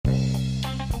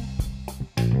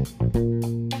Good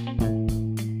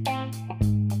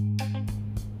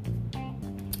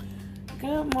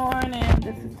morning.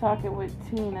 This is Talking with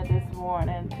Tina this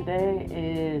morning. Today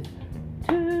is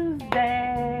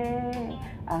Tuesday.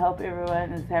 I hope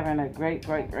everyone is having a great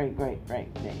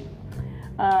day.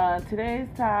 Today's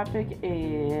topic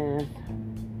is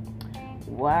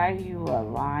why you a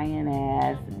lying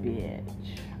ass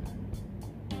bitch.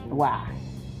 Why?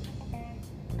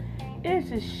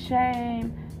 It's a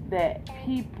shame that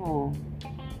people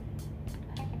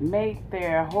make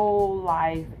their whole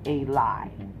life a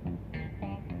lie.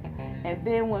 And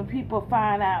then when people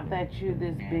find out that you're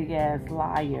this big ass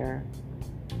liar,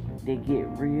 they get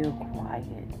real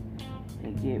quiet.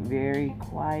 They get very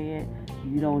quiet.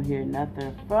 You don't hear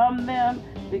nothing from them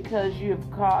because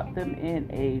you've caught them in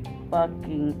a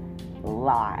fucking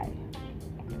lie.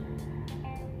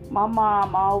 My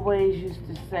mom always used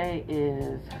to say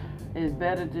it's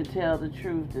better to tell the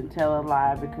truth than tell a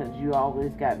lie, because you always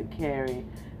got to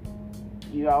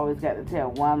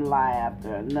tell one lie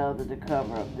after another to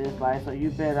cover up this lie, so you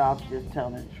better off just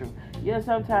telling the truth. Yeah,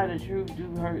 sometimes the truth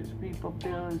do hurt people's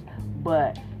feelings,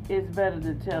 but it's better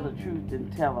to tell the truth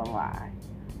than tell a lie.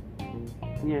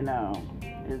 You know,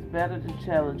 it's better to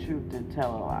tell the truth than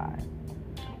tell a lie.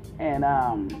 And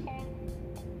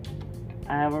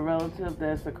I have a relative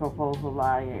that's a compulsive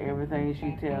liar. Everything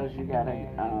she tells you gotta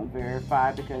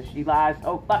verify, because she lies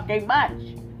so fucking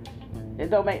much. It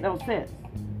don't make no sense.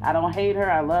 I don't hate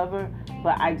her, I love her,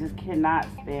 but I just cannot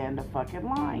stand the fucking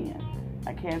lying.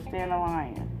 I can't stand the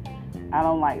lying. I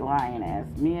don't like lying ass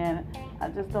men. I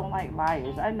just don't like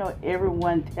liars. I know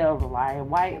everyone tells a lie, a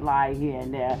white lie here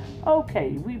and there.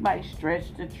 Okay, we might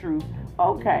stretch the truth.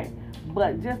 Okay,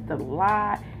 but just to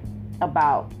lie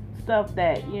about stuff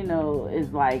that, you know,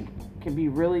 is like, can be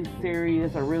really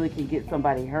serious or really can get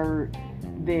somebody hurt,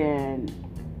 then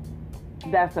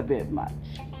that's a bit much.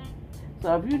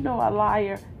 So if you know a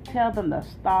liar, tell them to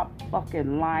stop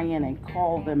fucking lying and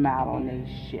call them out on their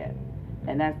shit.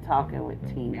 And that's Talking with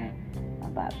Tina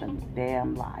about them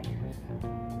damn liars.